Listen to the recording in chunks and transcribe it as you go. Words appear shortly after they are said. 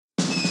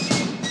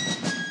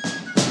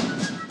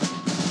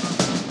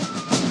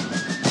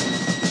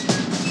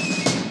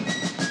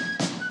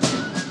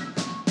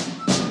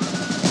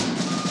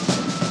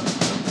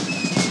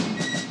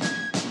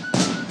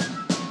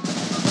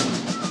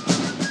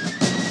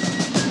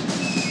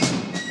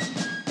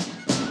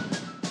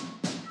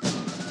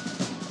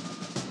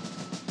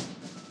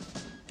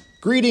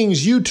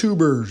Greetings,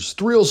 YouTubers,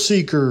 thrill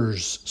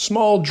seekers,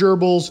 small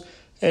gerbils,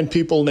 and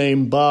people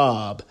named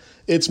Bob.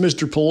 It's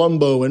Mr.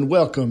 Palumbo, and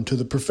welcome to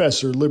the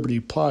Professor Liberty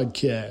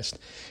Podcast,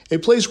 a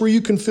place where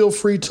you can feel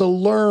free to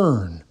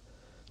learn,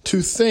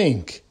 to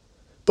think,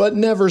 but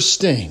never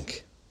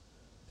stink.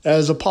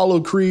 As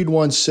Apollo Creed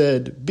once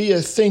said, be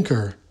a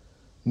thinker,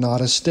 not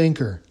a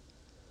stinker.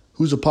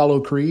 Who's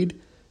Apollo Creed?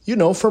 You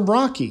know, from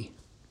Rocky.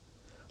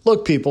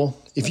 Look,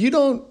 people, if you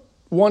don't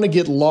want to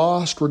get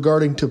lost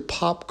regarding to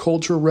pop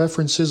culture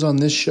references on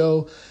this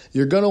show,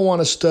 you're going to want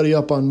to study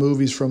up on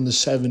movies from the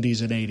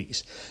 70s and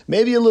 80s.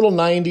 Maybe a little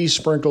 90s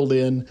sprinkled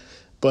in,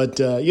 but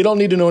you don't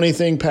need to know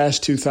anything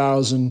past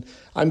 2000.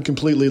 I'm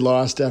completely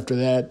lost after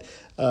that.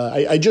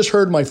 I just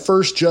heard my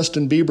first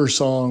Justin Bieber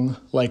song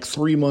like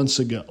 3 months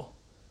ago.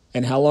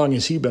 And how long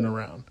has he been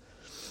around?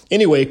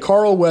 Anyway,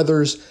 Carl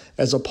Weathers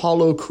as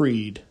Apollo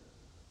Creed.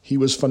 He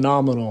was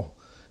phenomenal.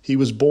 He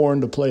was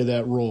born to play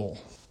that role.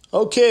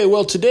 Okay,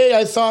 well, today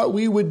I thought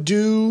we would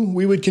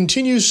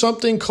continue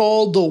something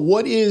called the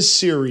What Is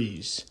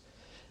series.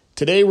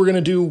 Today we're going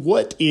to do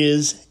What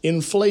is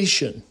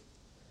Inflation?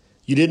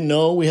 You didn't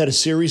know we had a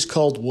series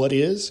called What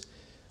Is?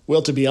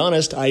 Well, to be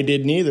honest, I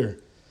didn't either.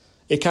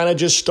 It kind of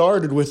just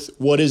started with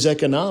What is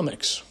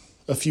Economics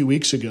a few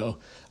weeks ago.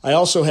 I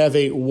also have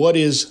a What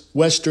is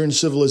Western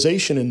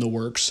Civilization in the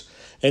works.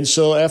 And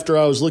so after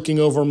I was looking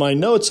over my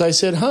notes, I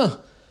said,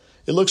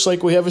 it looks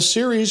like we have a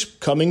series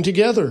coming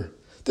together.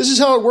 This is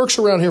how it works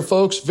around here,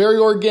 folks. Very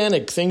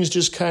organic. Things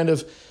just kind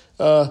of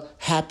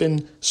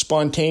happen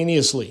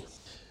spontaneously.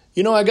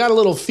 You know, I got a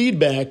little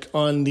feedback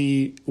on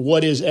the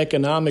What is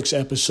Economics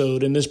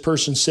episode, and this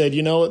person said,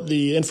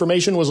 the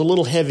information was a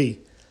little heavy.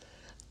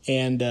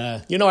 And,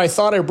 I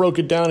thought I broke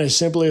it down as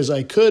simply as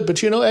I could,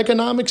 but,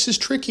 economics is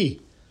tricky.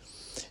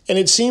 And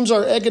it seems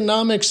our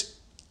economic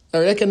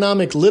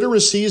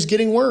literacy is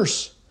getting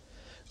worse.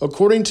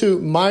 According to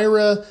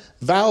Myra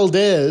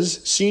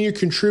Valdez, senior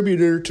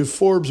contributor to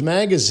Forbes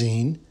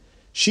magazine,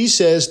 she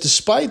says,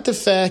 despite the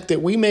fact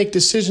that we make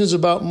decisions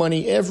about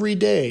money every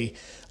day,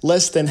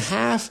 less than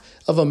half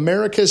of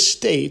America's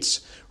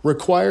states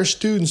require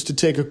students to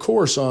take a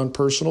course on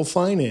personal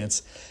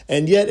finance.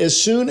 And yet,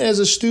 as soon as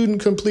a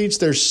student completes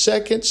their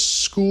second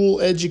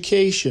school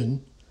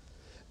education,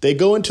 they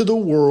go into the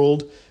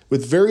world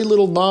with very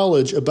little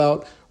knowledge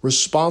about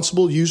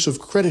responsible use of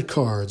credit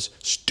cards,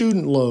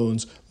 student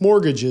loans,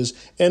 mortgages,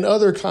 and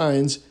other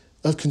kinds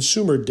of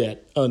consumer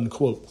debt,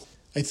 unquote.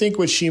 I think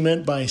what she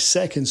meant by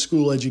second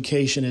school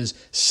education is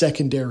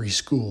secondary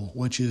school,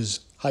 which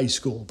is high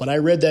school. But I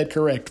read that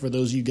correct for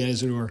those of you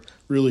guys who are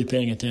really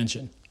paying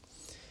attention.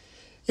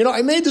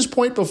 I made this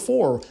point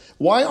before.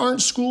 Why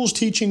aren't schools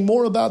teaching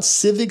more about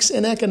civics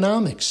and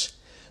economics?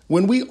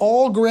 When we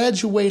all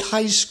graduate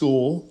high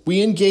school,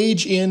 we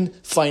engage in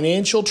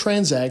financial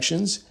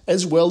transactions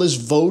as well as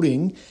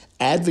voting,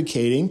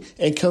 advocating,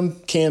 and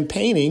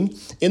campaigning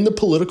in the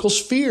political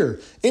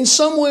sphere in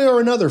some way or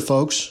another,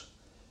 folks.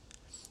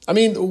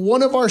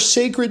 One of our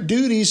sacred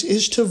duties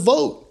is to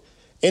vote.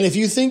 And if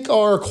you think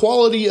our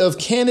quality of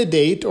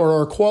candidate or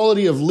our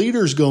quality of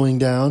leaders going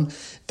down,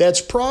 that's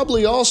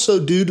probably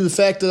also due to the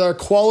fact that our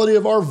quality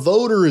of our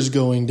voter is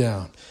going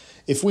down.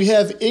 If we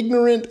have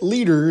ignorant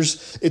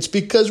leaders, it's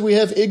because we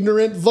have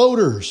ignorant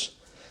voters.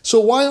 So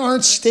why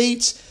aren't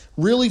states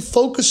really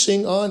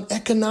focusing on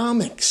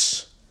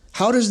economics?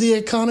 How does the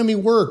economy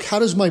work? How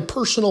does my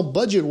personal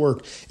budget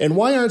work? And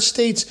why aren't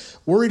states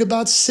worried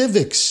about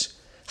civics?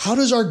 How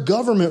does our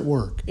government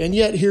work? And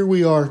yet here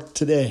we are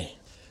today.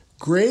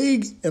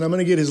 Greg, and I'm going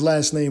to get his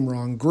last name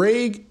wrong,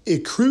 Greg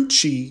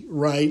Icrucci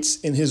writes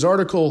in his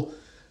article,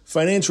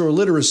 Financial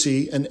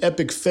Literacy, an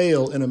Epic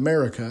Fail in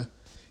America,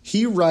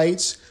 he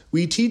writes,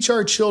 we teach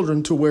our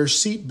children to wear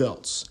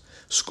seatbelts.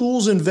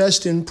 Schools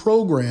invest in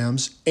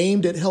programs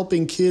aimed at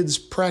helping kids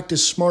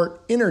practice smart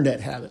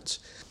internet habits.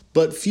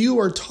 But few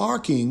are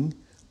talking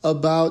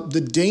about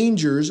the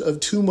dangers of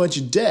too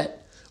much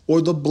debt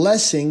or the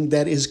blessing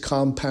that is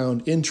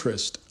compound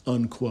interest,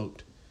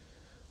 unquote.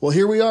 Well,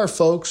 here we are,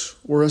 folks.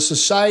 We're a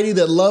society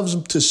that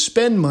loves to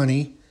spend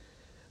money.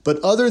 But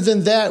other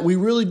than that, we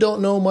really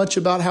don't know much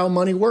about how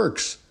money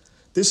works.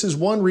 This is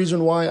one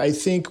reason why I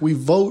think we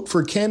vote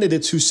for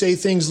candidates who say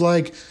things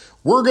like,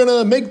 we're going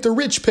to make the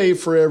rich pay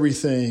for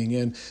everything,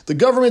 and the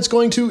government's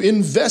going to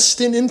invest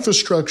in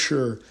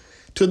infrastructure.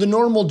 To the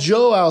normal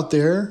Joe out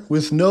there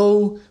with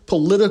no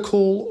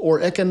political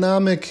or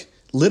economic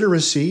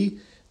literacy,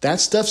 that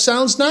stuff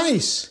sounds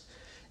nice.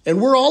 And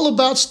we're all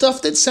about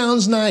stuff that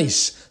sounds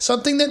nice.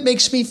 Something that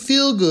makes me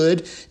feel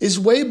good is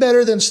way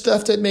better than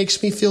stuff that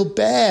makes me feel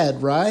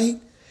bad,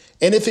 right?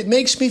 And if it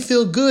makes me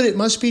feel good, it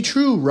must be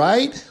true,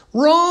 right?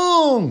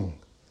 Wrong!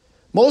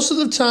 Most of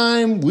the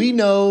time, we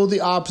know the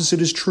opposite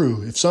is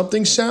true. If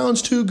something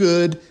sounds too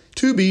good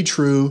to be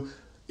true,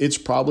 it's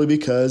probably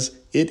because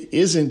it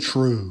isn't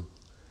true.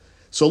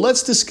 So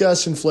let's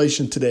discuss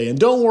inflation today. And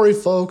don't worry,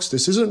 folks,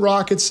 this isn't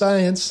rocket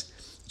science.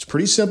 It's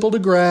pretty simple to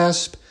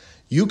grasp.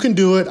 You can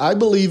do it. I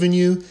believe in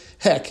you.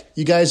 Heck,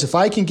 you guys, if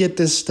I can get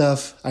this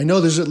stuff, I know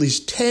there's at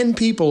least 10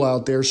 people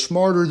out there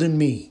smarter than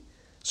me.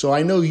 So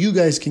I know you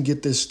guys can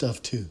get this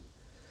stuff too.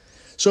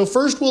 So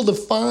first we'll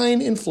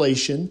define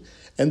inflation,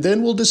 and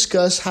then we'll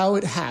discuss how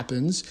it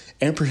happens,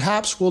 and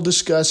perhaps we'll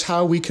discuss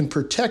how we can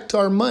protect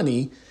our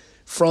money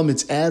from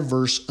its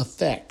adverse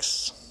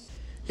effects.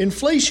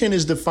 Inflation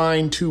is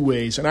defined two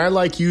ways, and I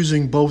like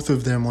using both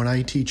of them when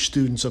I teach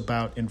students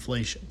about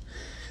inflation.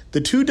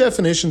 The two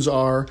definitions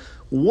are,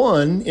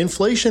 one,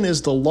 inflation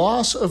is the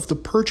loss of the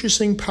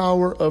purchasing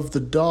power of the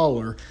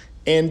dollar,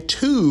 and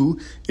two,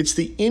 it's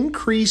the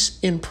increase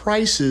in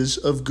prices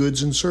of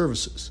goods and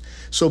services.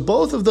 So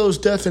both of those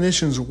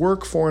definitions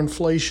work for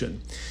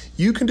inflation.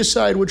 You can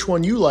decide which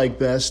one you like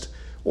best,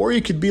 or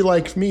you could be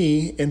like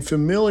me and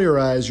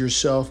familiarize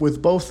yourself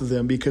with both of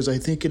them because I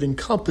think it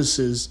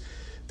encompasses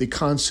the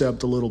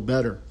concept a little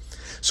better.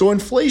 So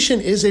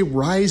inflation is a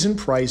rise in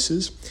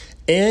prices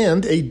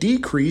and a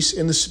decrease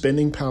in the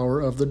spending power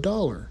of the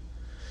dollar.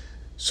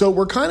 So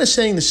we're kind of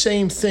saying the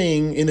same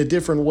thing in a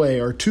different way,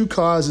 or two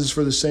causes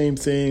for the same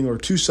thing, or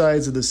two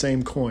sides of the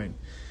same coin.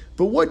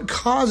 But what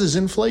causes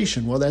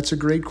inflation? Well, that's a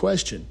great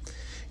question.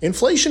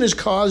 Inflation is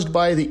caused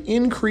by the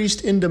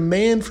increase in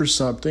demand for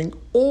something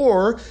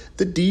or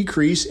the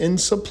decrease in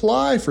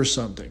supply for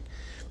something.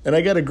 And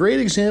I got a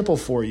great example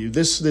for you.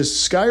 This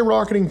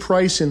skyrocketing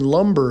price in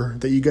lumber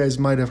that you guys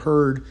might have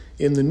heard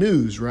in the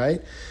news,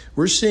 right?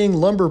 We're seeing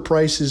lumber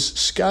prices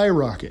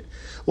skyrocket.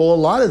 Well, a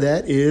lot of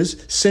that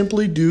is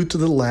simply due to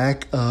the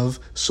lack of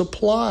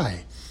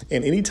supply.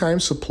 And anytime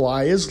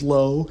supply is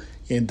low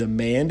and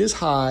demand is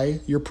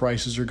high, your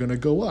prices are going to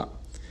go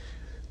up.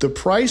 The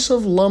price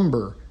of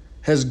lumber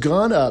has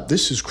gone up,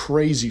 this is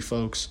crazy,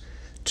 folks,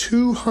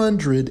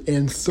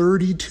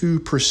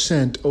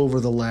 232% over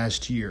the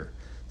last year.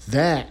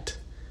 That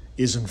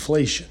is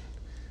inflation,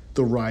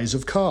 the rise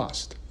of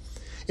cost.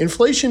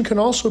 Inflation can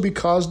also be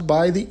caused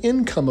by the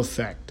income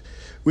effect,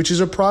 which is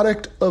a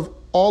product of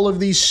all of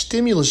these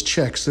stimulus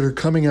checks that are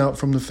coming out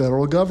from the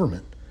federal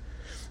government.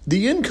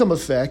 The income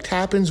effect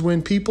happens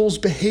when people's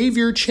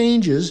behavior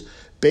changes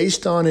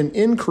based on an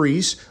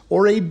increase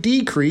or a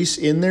decrease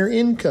in their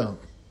income.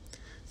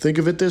 Think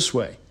of it this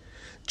way.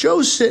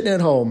 Joe's sitting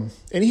at home,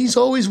 and he's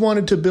always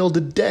wanted to build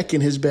a deck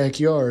in his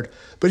backyard,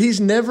 but he's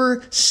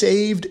never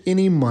saved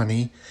any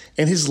money,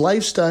 and his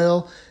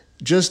lifestyle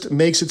just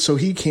makes it so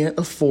he can't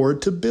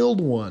afford to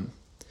build one.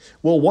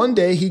 Well, one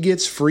day he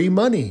gets free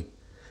money,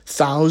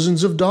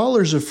 thousands of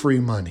dollars of free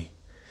money.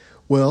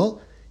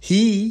 Well,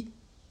 he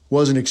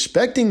wasn't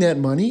expecting that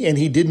money, and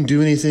he didn't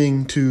do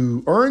anything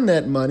to earn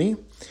that money.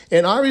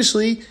 And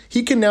obviously,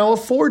 he can now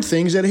afford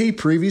things that he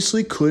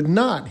previously could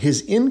not.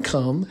 His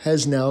income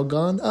has now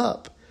gone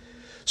up.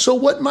 So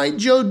what might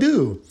Joe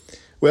do?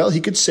 Well,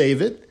 he could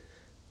save it.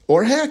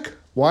 Or heck,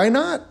 why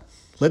not?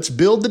 Let's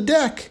build the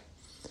deck.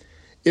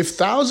 If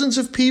thousands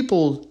of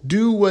people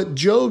do what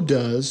Joe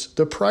does,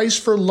 the price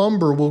for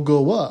lumber will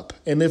go up.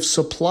 And if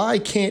supply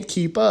can't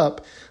keep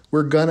up,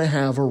 we're going to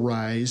have a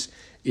rise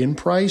in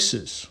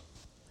prices.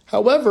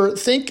 However,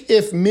 think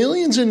if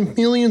millions and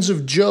millions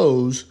of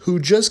Joes who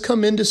just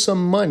come into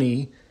some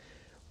money,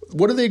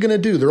 what are they going to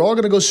do? They're all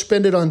going to go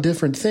spend it on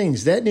different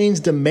things. That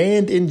means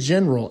demand in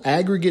general,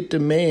 aggregate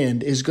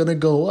demand, is going to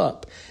go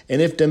up.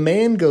 And if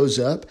demand goes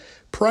up,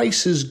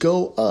 prices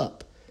go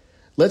up.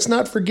 Let's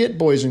not forget,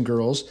 boys and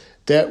girls,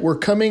 that we're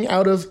coming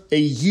out of a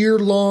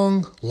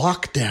year-long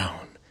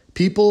lockdown.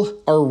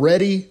 People are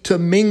ready to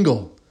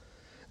mingle.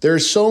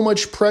 There's so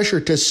much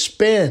pressure to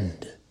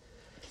spend.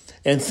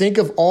 And think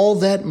of all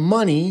that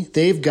money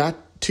they've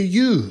got to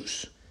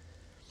use.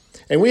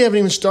 And we haven't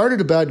even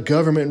started about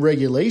government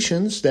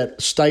regulations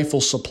that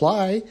stifle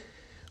supply.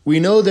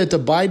 We know that the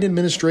Biden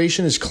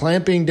administration is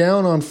clamping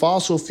down on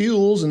fossil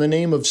fuels in the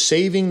name of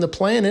saving the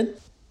planet.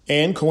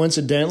 And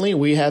coincidentally,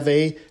 we have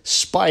a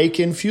spike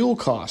in fuel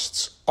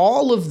costs.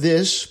 All of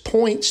this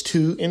points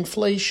to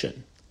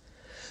inflation.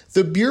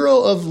 The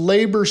Bureau of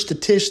Labor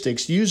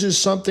Statistics uses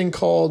something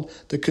called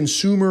the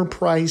Consumer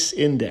Price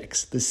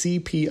Index, the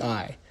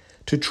CPI,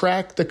 to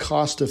track the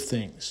cost of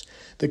things.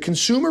 The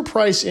Consumer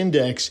Price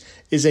Index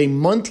is a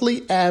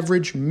monthly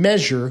average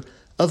measure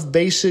of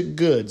basic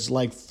goods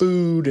like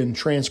food and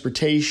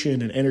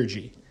transportation and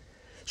energy.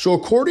 So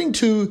according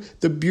to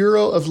the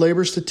Bureau of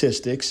Labor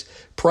Statistics,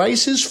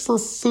 prices for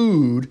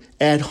food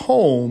at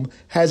home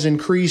has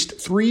increased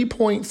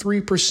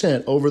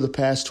 3.3% over the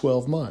past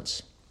 12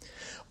 months.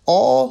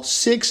 All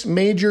 6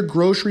 major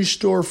grocery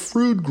store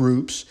food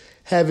groups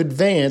have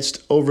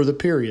advanced over the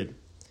period,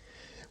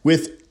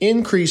 with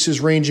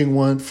increases ranging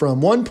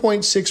from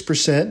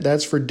 1.6%,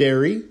 that's for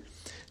dairy,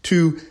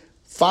 to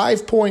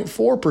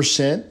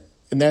 5.4%,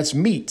 and that's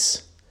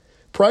meats.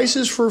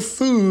 Prices for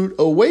food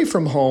away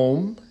from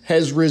home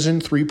has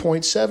risen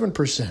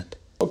 3.7%.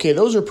 Okay,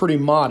 those are pretty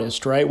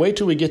modest, right? Wait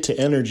till we get to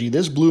energy.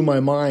 This blew my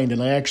mind,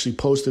 and I actually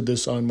posted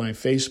this on my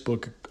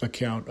Facebook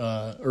account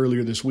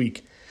earlier this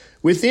week.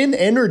 Within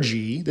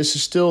energy, this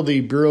is still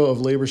the Bureau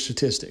of Labor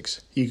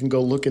Statistics. You can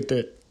go look at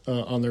that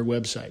on their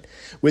website.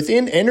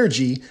 Within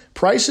energy,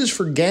 prices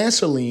for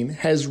gasoline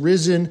has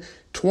risen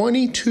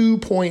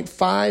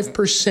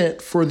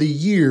 22.5% for the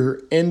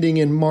year ending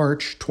in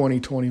March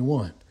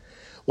 2021,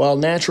 while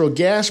natural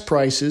gas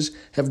prices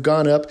have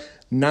gone up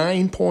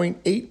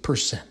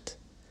 9.8%.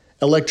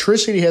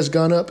 Electricity has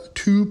gone up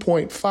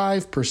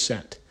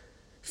 2.5%.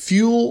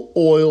 Fuel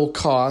oil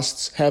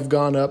costs have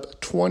gone up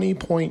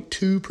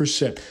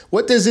 20.2%.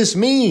 What does this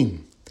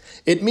mean?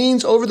 It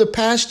means over the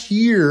past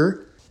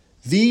year,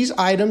 these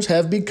items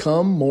have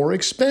become more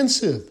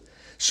expensive.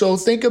 So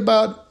think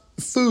about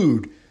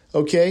food,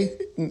 okay?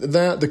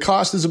 The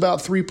cost is about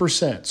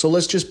 3%. So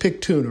let's just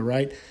pick tuna,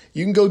 right?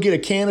 You can go get a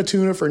can of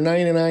tuna for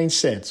 99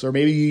 cents, or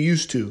maybe you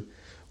used to.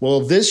 Well,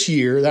 this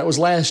year, that was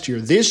last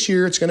year. This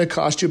year, it's going to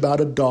cost you about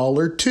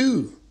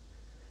 $1.02.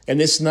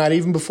 And this is not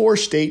even before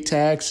state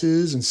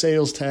taxes and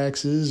sales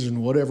taxes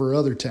and whatever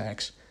other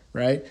tax,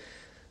 right?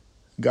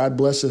 God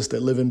bless us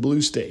that live in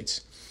blue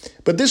states.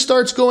 But this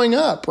starts going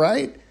up,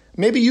 right?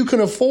 Maybe you can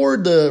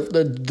afford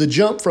the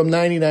jump from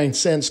 99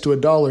 cents to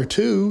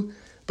 $1.02,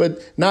 but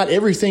not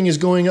everything is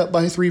going up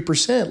by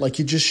 3%. Like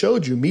you just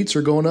showed you, meats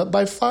are going up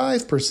by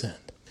 5%.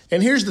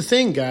 And here's the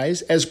thing,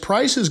 guys. As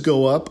prices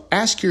go up,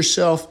 ask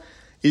yourself,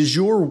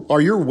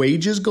 are your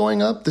wages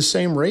going up the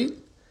same rate?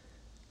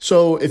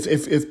 So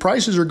if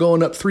prices are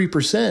going up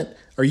 3%,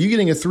 are you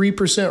getting a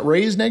 3%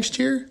 raise next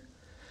year?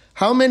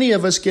 How many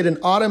of us get an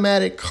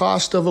automatic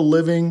cost of a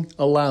living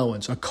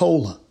allowance, a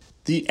COLA?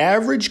 The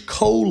average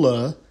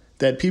COLA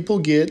that people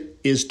get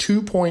is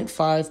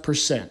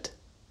 2.5%.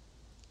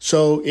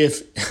 So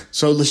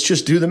let's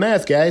just do the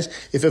math, guys.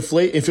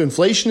 If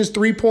inflation is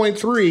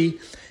 3.3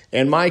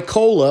 and my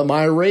COLA,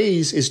 my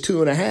raise is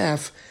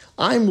 2.5,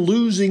 I'm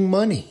losing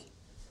money.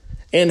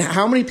 And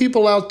how many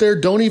people out there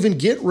don't even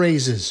get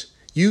raises?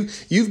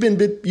 You've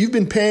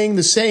been paying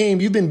the same.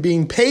 You've been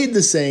being paid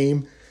the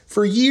same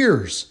for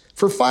years.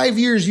 For 5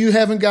 years, you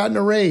haven't gotten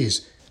a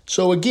raise.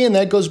 So again,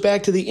 that goes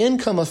back to the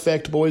income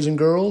effect, boys and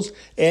girls,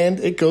 and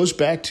it goes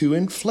back to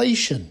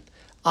inflation.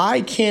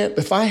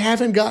 If I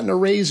haven't gotten a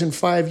raise in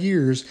 5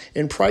 years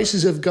and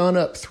prices have gone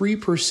up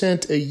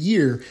 3% a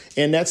year,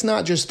 and that's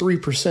not just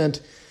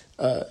 3%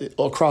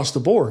 across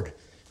the board,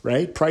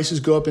 right? Prices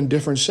go up in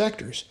different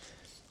sectors.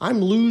 I'm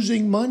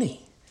losing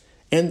money.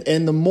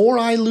 And the more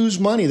I lose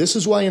money, this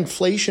is why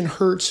inflation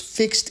hurts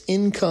fixed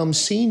income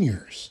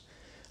seniors.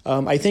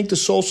 I think the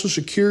Social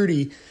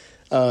Security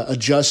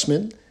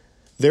adjustment,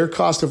 their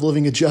cost of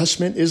living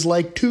adjustment is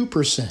like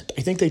 2%.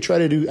 I think they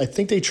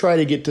try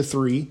to get to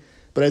 3,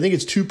 but I think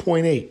it's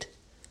 2.8,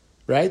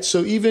 right?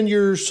 So even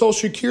your Social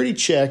Security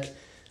check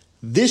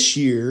this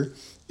year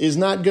is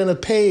not going to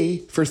pay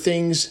for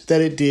things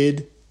that it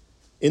did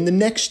in the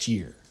next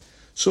year.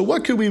 So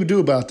what could we do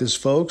about this,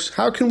 folks?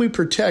 How can we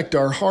protect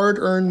our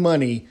hard-earned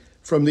money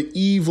from the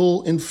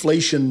evil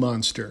inflation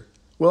monster?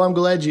 Well, I'm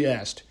glad you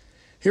asked.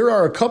 Here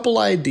are a couple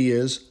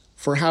ideas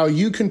for how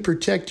you can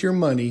protect your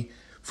money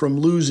from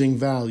losing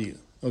value,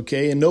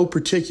 okay, in no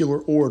particular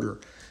order.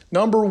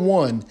 Number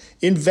 1,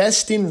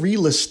 invest in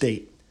real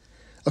estate.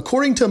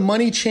 According to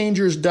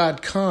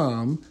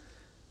moneychangers.com,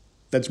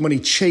 that's Money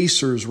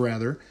Chasers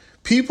rather,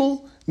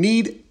 people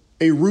need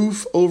a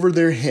roof over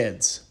their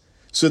heads.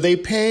 So they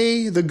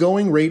pay the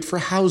going rate for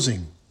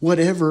housing,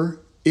 whatever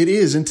it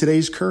is in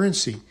today's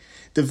currency.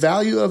 The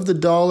value of the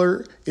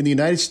dollar in the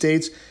United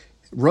States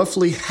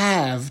roughly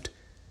halved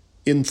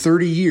in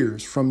 30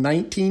 years from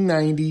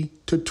 1990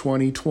 to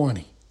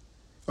 2020,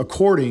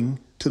 according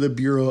to the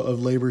Bureau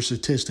of Labor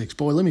Statistics.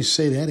 Boy, let me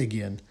say that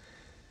again.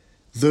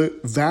 The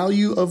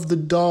value of the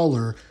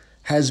dollar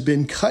has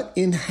been cut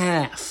in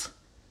half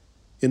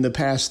in the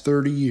past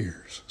 30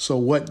 years. So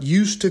what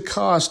used to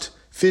cost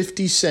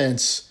 50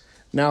 cents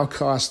now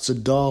costs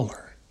 $1.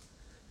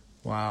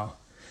 Wow.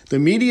 The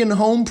median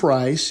home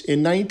price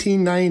in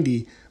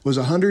 1990 was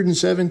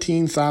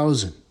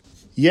 $117,000.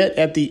 Yet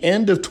at the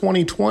end of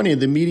 2020,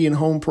 the median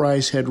home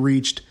price had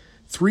reached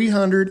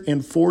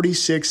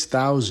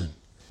 $346,000.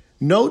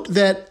 Note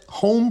that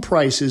home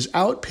prices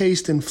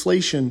outpaced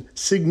inflation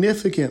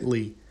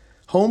significantly.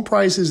 Home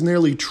prices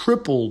nearly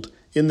tripled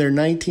in their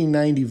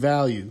 1990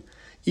 value,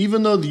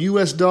 even though the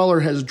U.S.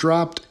 dollar has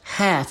dropped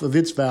half of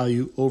its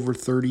value over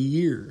 30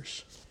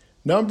 years.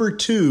 Number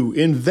 2,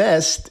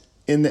 invest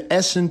in the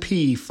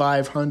S&P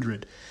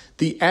 500.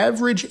 The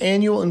average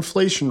annual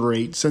inflation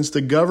rate since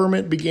the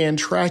government began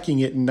tracking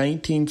it in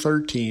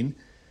 1913,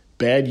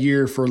 bad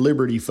year for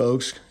liberty,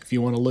 folks, if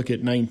you want to look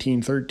at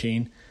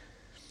 1913,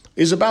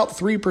 is about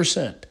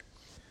 3%.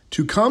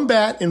 To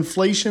combat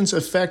inflation's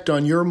effect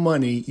on your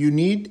money, you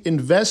need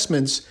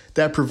investments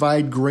that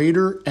provide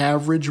greater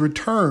average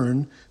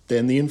return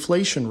than the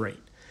inflation rate.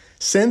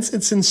 Since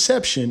its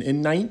inception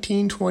in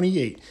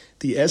 1928,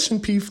 the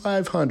S&P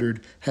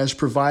 500 has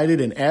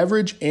provided an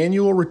average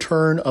annual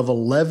return of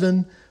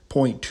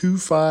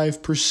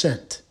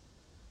 11.25%.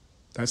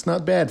 That's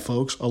not bad,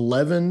 folks,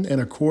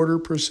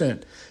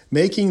 11.25%,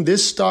 making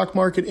this stock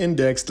market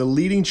index the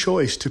leading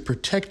choice to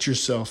protect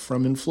yourself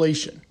from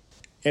inflation.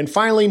 And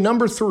finally,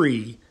 number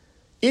 3,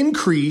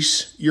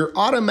 increase your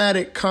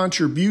automatic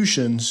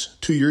contributions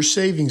to your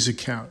savings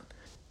account.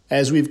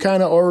 As we've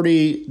kind of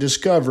already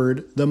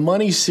discovered, the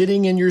money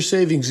sitting in your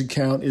savings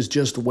account is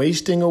just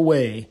wasting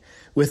away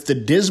with the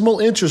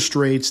dismal interest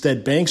rates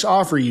that banks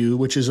offer you,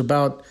 which is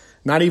about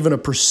not even a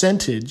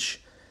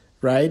percentage,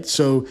 right?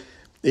 So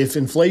if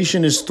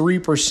inflation is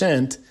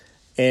 3%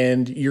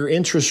 and your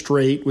interest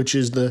rate, which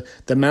is the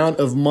amount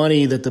of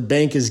money that the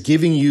bank is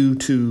giving you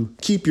to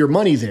keep your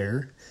money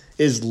there,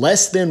 is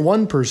less than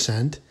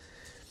 1%,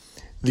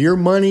 your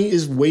money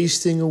is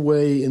wasting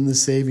away in the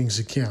savings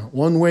account.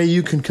 One way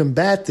you can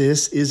combat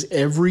this is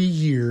every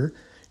year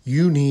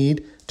you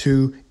need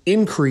to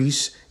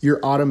increase your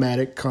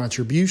automatic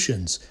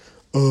contributions.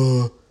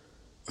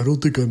 I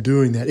don't think I'm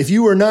doing that. If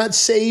you are not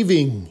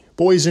saving,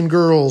 boys and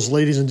girls,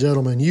 ladies and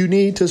gentlemen, you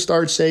need to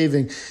start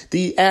saving.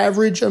 The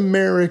average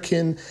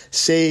American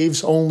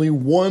saves only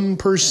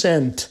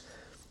 1%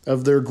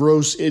 of their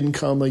gross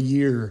income a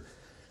year.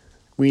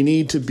 We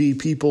need to be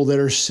people that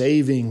are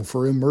saving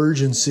for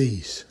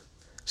emergencies.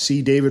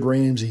 See David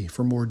Ramsey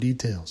for more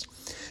details.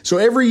 So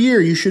every year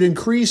you should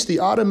increase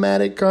the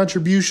automatic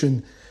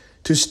contribution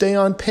to stay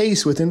on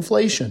pace with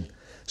inflation.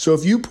 So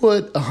if you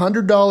put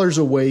 $100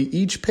 away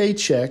each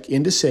paycheck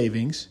into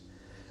savings,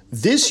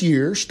 this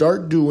year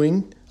start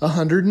doing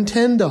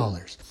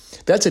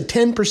 $110. That's a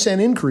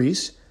 10%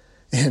 increase,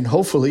 and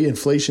hopefully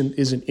inflation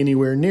isn't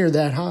anywhere near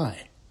that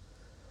high.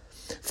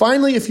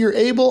 Finally, if you're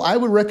able, I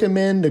would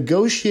recommend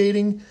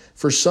negotiating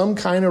for some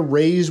kind of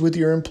raise with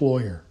your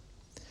employer.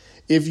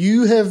 If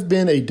you have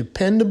been a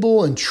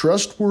dependable and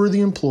trustworthy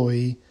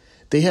employee,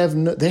 they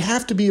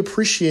have to be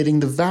appreciating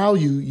the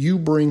value you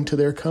bring to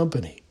their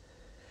company.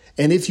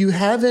 And if you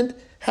haven't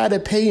had a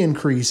pay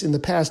increase in the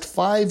past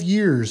 5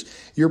 years,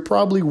 you're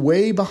probably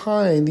way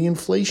behind the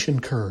inflation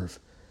curve.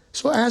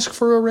 So ask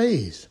for a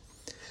raise.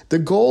 The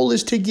goal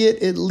is to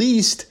get at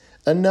least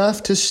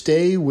enough to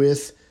stay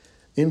with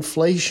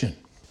inflation.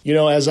 You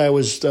know, as I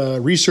was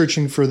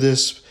researching for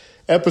this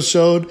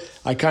episode,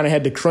 I kind of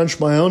had to crunch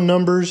my own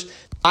numbers.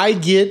 I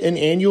get an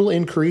annual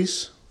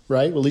increase,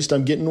 right? Well, at least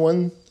I'm getting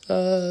one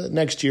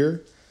next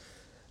year.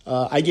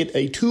 I get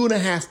a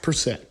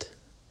 2.5%.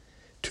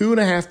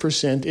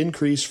 2.5%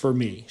 increase for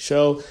me.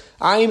 So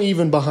I'm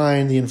even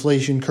behind the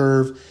inflation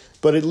curve,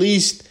 but at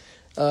least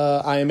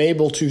I am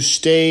able to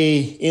stay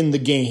in the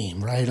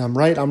game, right? I'm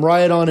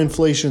right on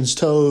inflation's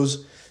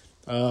toes,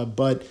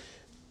 but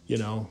you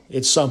know,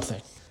 it's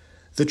something.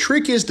 The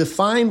trick is to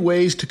find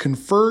ways to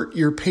convert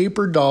your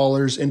paper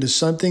dollars into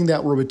something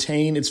that will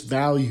retain its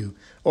value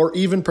or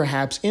even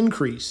perhaps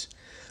increase.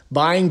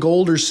 Buying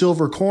gold or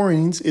silver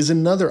coins is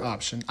another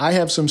option. I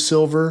have some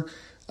silver.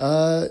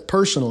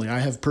 Personally, I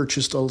have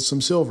purchased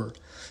some silver.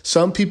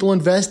 Some people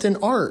invest in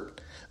art.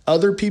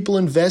 Other people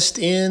invest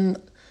in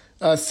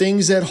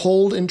things that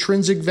hold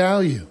intrinsic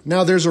value.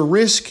 Now, there's a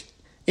risk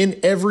in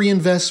every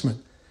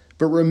investment,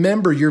 but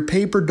remember, your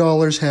paper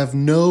dollars have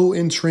no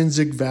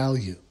intrinsic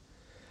value.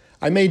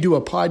 I may do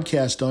a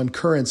podcast on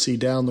currency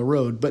down the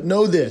road, but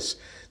know this: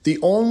 the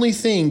only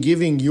thing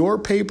giving your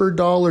paper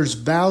dollars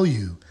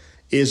value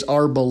is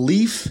our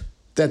belief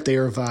that they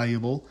are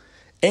valuable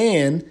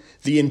and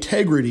the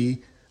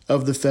integrity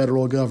of the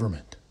federal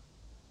government.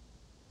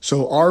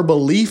 So our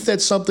belief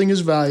that something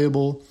is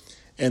valuable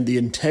and the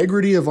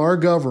integrity of our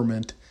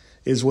government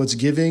is what's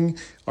giving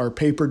our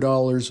paper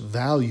dollars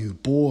value.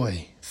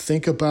 Boy,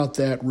 think about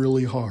that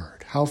really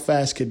hard. How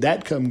fast could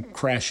that come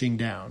crashing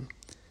down?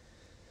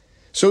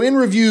 So in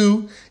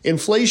review,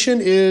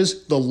 inflation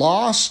is the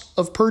loss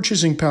of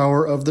purchasing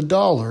power of the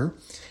dollar,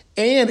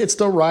 and it's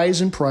the rise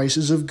in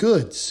prices of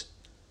goods.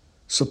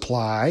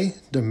 Supply,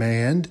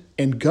 demand,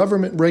 and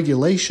government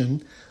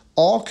regulation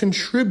all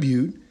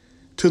contribute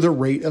to the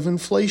rate of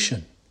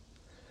inflation.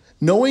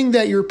 Knowing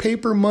that your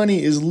paper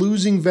money is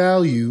losing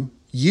value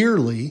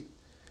yearly,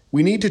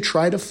 we need to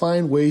try to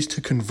find ways to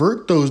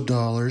convert those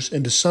dollars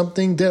into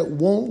something that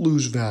won't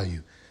lose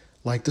value,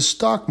 like the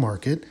stock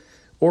market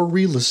or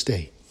real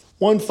estate.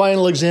 One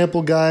final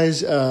example,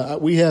 guys,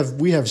 we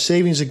have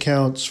savings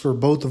accounts for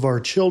both of our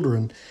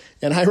children.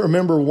 And I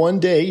remember one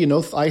day,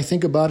 I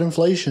think about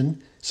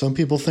inflation. Some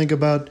people think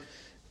about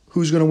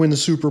who's going to win the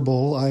Super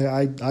Bowl.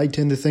 I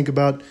tend to think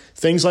about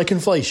things like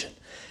inflation.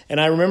 And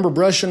I remember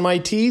brushing my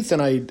teeth,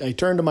 and I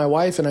turned to my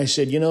wife and I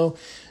said,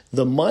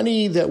 the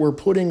money that we're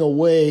putting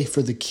away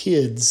for the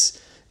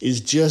kids is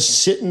just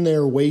sitting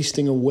there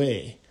wasting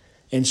away.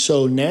 And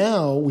so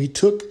now we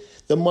took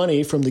the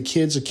money from the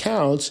kids'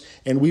 accounts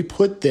and we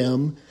put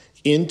them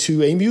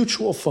into a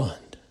mutual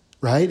fund,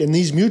 right? And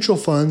these mutual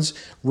funds,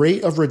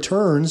 rate of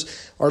returns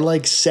are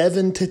like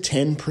 7 to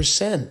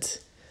 10%.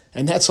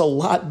 And that's a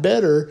lot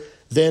better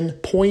than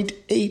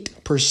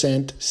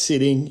 0.8%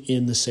 sitting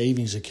in the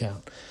savings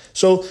account.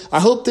 So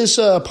I hope this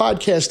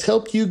podcast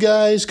helped you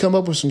guys come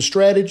up with some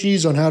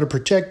strategies on how to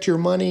protect your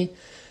money.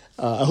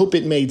 I hope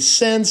it made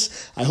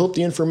sense. I hope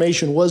the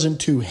information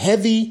wasn't too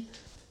heavy.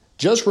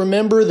 Just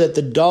remember that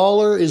the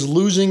dollar is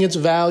losing its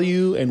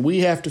value, and we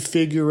have to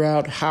figure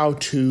out how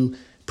to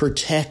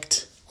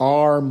protect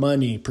our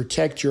money,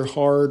 protect your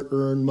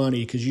hard-earned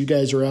money, because you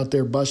guys are out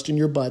there busting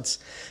your butts,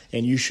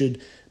 and you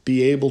should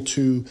be able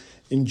to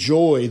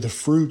enjoy the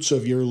fruits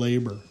of your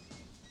labor.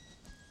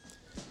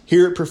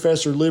 Here at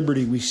Professor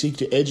Liberty, we seek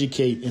to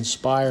educate,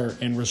 inspire,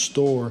 and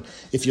restore.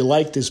 If you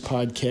like this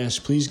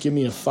podcast, please give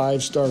me a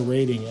 5-star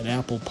rating at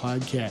Apple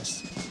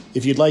Podcasts.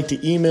 If you'd like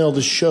to email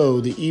the show,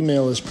 the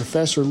email is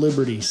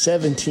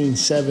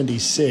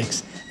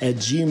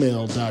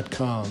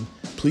professorliberty1776@gmail.com.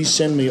 Please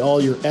send me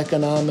all your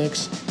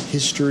economics,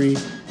 history,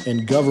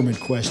 and government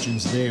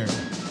questions there.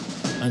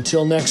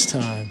 Until next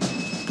time,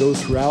 go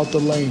throughout the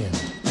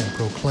land and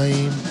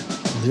proclaim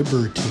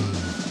liberty.